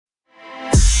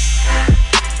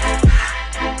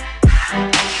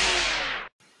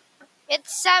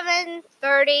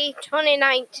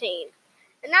7/30/2019.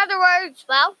 In other words,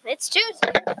 well, it's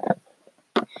Tuesday.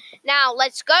 Now,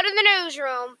 let's go to the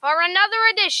newsroom for another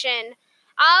edition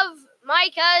of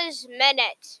Micah's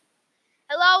Minute.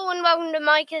 Hello and welcome to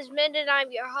Micah's Minute.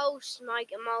 I'm your host,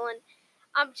 Micah Mullen.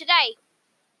 Today,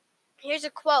 here's a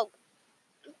quote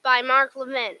by Mark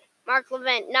Levin. Mark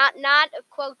Levin, not a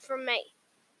quote from me.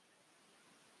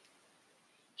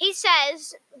 He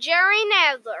says, Jerry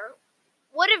Nadler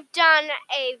would have done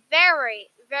a very,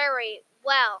 very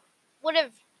well.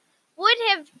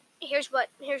 Here's what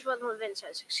Levin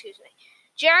says,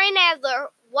 Jerry Nadler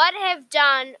would have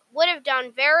done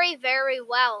very, very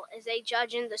well as a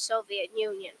judge in the Soviet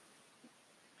Union.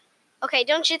 Okay,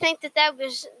 don't you think that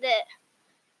was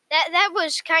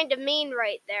kind of mean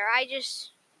right there? I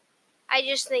just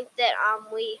think that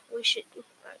we should.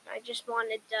 I just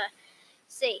wanted to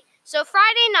see. So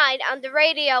Friday night on the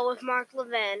radio with Mark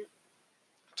Levin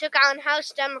took on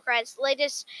House Democrats'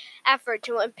 latest effort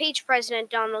to impeach President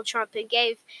Donald Trump and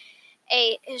gave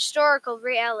a historical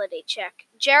reality check.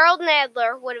 Gerald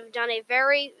Nadler would have done a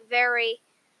very, very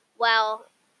well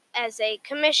as a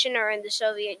commissioner in the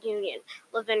Soviet Union,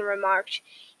 Levin remarked.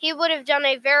 He would have done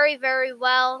a very, very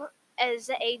well as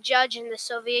a judge in the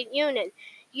Soviet Union.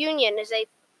 Union is a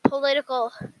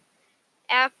political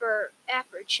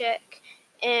check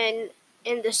in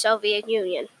the Soviet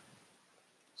Union.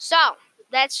 So,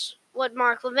 that's what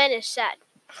Mark Levin has said.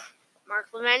 Mark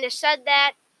Levin has said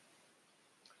that.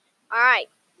 All right,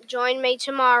 join me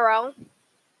tomorrow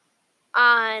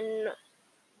on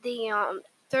the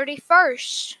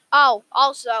 31st. Oh,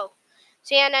 also,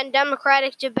 CNN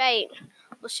Democratic debate.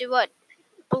 We'll see what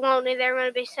baloney they're going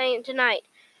to be saying tonight.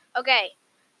 Okay,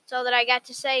 that's all that I got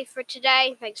to say for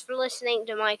today. Thanks for listening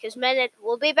to Micah's Minute.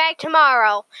 We'll be back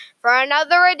tomorrow for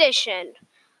another edition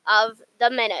of The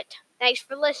Minute. Thanks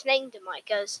for listening to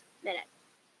Micah's Minute.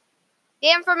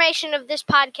 The information of this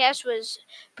podcast was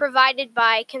provided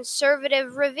by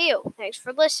Conservative Review. Thanks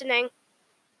for listening.